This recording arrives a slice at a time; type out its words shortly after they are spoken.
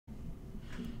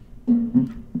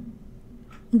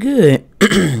Good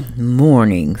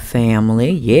morning, family.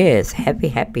 Yes,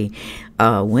 happy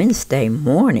Wednesday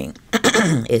morning.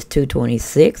 It's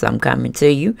 2:26. I'm coming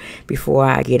to you before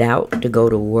I get out to go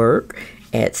to work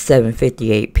at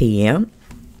 7:58 p.m.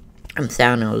 I'm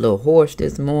sounding a little hoarse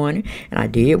this morning, and I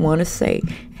did want to say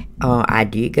I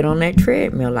did get on that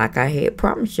treadmill like I had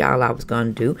promised y'all I was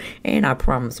going to do, and I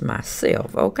promised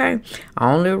myself, okay?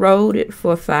 I only rode it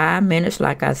for 5 minutes,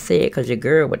 like I said, because your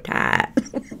girl was tired.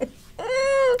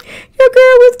 Your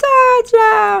girl was tired,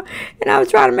 y'all. And I was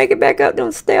trying to make it back up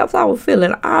them steps. I was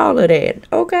feeling all of that.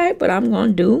 Okay, but I'm going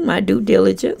to do my due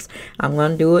diligence. I'm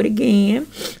going to do it again.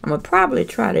 I'm going to probably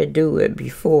try to do it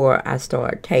before I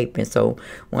start taping. So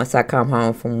once I come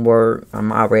home from work,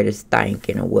 I'm already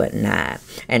stinking or whatnot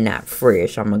and not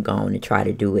fresh. I'm going to go on and try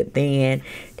to do it then.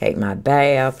 Take my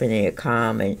bath and then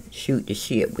come and shoot the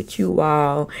shit with you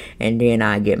all. And then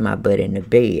I get my butt in the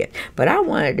bed. But I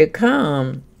wanted to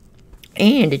come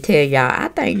and to tell y'all, I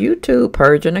think YouTube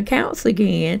purging accounts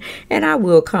again. And I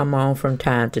will come on from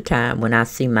time to time when I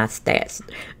see my stats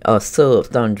subs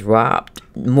done dropped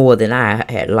more than I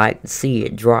had liked to see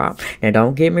it drop. And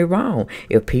don't get me wrong,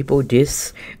 if people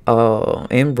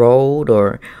enrolled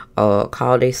or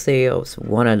call themselves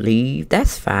want to leave,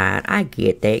 that's fine. I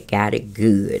get that. Got it.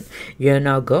 Good. You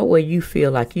know, go where you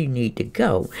feel like you need to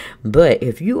go. But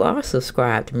if you are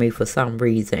subscribed to me for some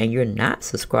reason and you're not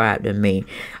subscribed to me,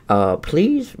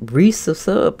 please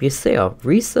resub yourself.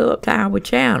 Resub to our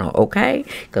channel, okay?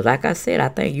 Because like I said, I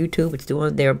think YouTube is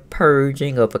doing their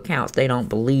purging of accounts they don't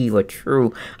believe are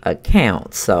true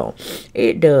accounts. So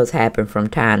it does happen from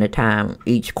time to time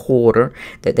each quarter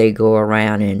that they go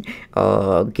around and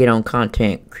get on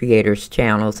content creators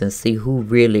channels and see who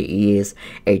really is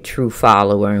a true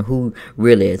follower and who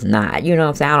really is not. You know what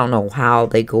I'm saying? I don't know how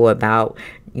they go about,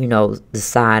 you know,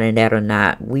 deciding that or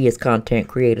not. We as content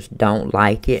creators don't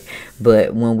like it,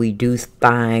 but when we do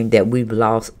find that we've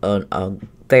lost a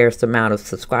fairest amount of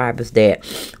subscribers that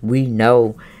we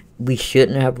know we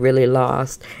shouldn't have really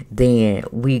lost, then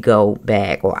we go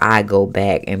back, or I go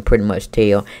back and pretty much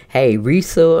tell, hey,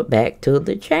 resub back to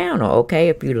the channel, okay?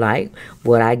 If you like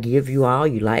what I give you all,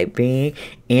 you like being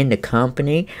in the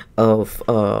company of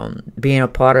being a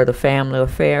part of the family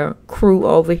affair crew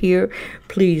over here,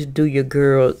 please do your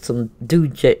girl some due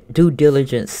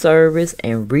diligence service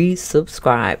and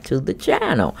resubscribe to the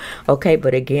channel, okay?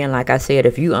 But again, like I said,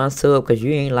 if you unsub because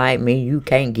you ain't like me, you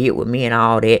can't get with me and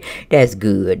all that, that's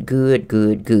good.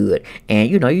 And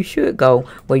you know, you should go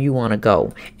where you want to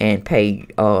go and pay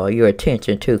your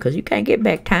attention to, because you can't get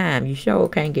back time. You sure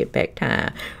can't get back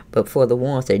time. But for the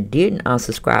ones that didn't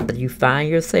unsubscribe, but you find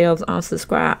yourselves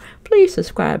unsubscribed, please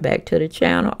subscribe back to the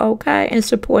channel, okay? And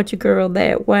support your girl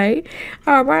that way,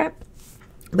 all right?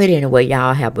 But anyway,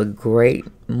 y'all have a great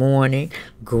morning,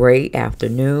 great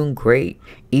afternoon, great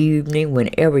evening,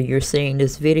 whenever you're seeing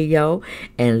this video,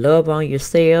 and love on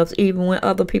yourselves. Even when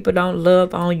other people don't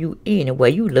love on you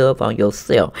anyway, you love on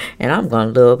yourself, and I'm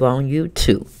gonna love on you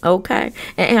too, okay?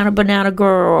 And Anna Banana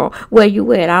Girl, where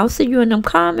you at? I'll see you in them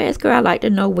comments, girl. I'd like to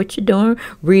know what you're doing.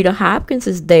 Rita Hopkins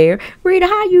is there. Rita,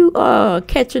 how you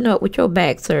catching up with your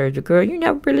back surgery, girl? You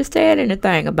never really said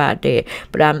anything about that,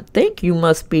 but I think you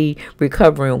must be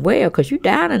recovering well, because you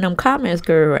down in them comments,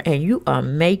 girl, and you are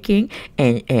making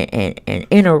and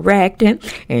interacting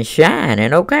and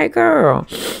shining, okay, girl?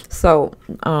 So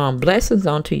blessings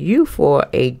onto you for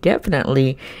a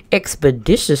definitely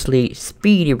expeditiously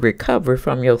speedy recovery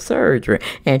from your surgery,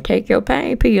 and take your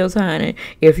pain pills, honey,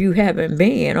 if you haven't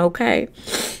been, okay?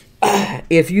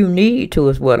 If you need to,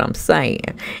 is what I'm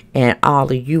saying. And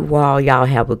all of you all, y'all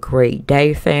have a great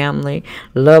day, family.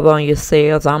 Love on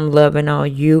yourselves. I'm loving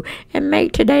on you. And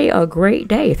make today a great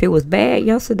day. If it was bad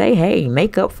yesterday, hey,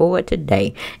 make up for it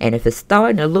today. And if it's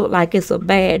starting to look like it's a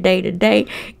bad day today,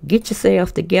 get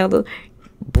yourself together.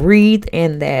 Breathe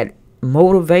in that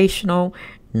motivational,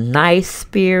 nice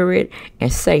spirit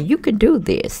and say, you can do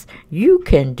this. You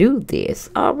can do this.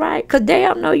 All right? Because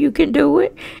damn know you can do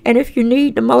it. And if you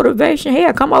need the motivation,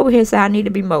 hell, come over here and say, I need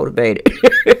to be motivated.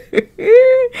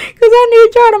 Because I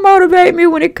need y'all to motivate me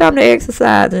when it comes to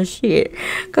exercise and shit.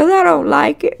 Because I don't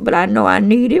like it, but I know I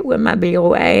need it with my big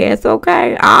old ass,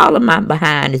 okay? All of my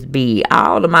behind is big.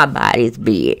 All of my body is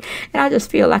big. And I just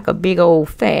feel like a big old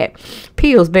fat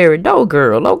Pillsbury dough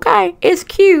girl, okay? It's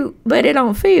cute, but it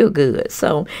don't feel good.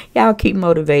 So y'all keep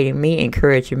motivating me,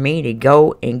 encouraging me to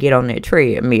go and get on that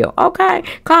treadmill, okay?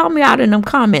 Call me out in them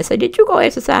comments. Say, did you go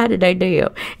exercise today,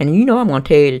 Deb? And you know I'm going to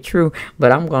tell you the truth,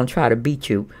 but I'm going to try to beat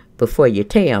you before you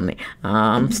tell me.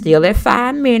 I'm still at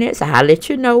 5 minutes. I'll let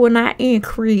you know when I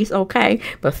increase, okay?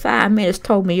 But 5 minutes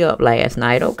tore me up last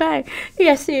night, okay?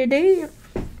 Yes, it did.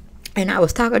 And I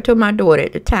was talking to my daughter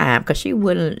at the time because she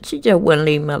just wouldn't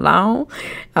leave me alone.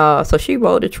 So she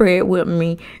rode the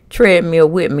treadmill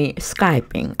with me,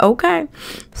 Skyping. Okay.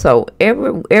 So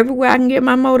everywhere I can get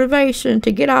my motivation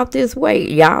to get off this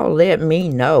weight, y'all let me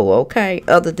know. Okay.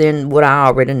 Other than what I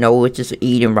already know, which is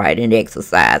eating right and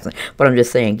exercising. But I'm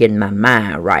just saying, getting my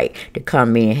mind right to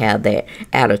come in and have that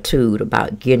attitude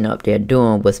about getting up there,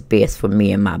 doing what's best for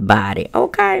me and my body.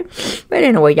 Okay. But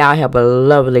anyway, y'all have a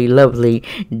lovely, lovely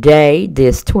day.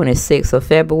 This 26th of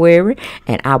February,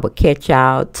 and I will catch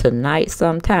y'all tonight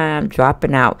sometime,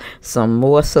 dropping out some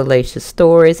more salacious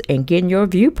stories and getting your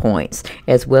viewpoints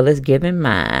as well as giving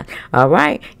mine. All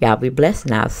right, y'all be blessed,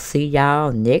 and I'll see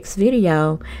y'all next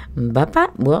video. Bye bye.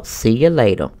 We'll see you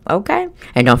later. Okay,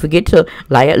 and don't forget to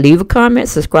leave a comment,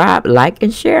 subscribe, like,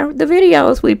 and share the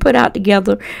videos we put out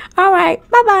together. All right,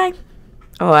 bye bye.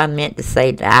 Oh, I meant to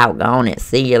say doggone it.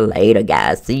 See you later,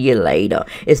 guys. See you later.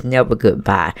 It's never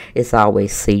goodbye. It's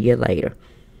always see you later.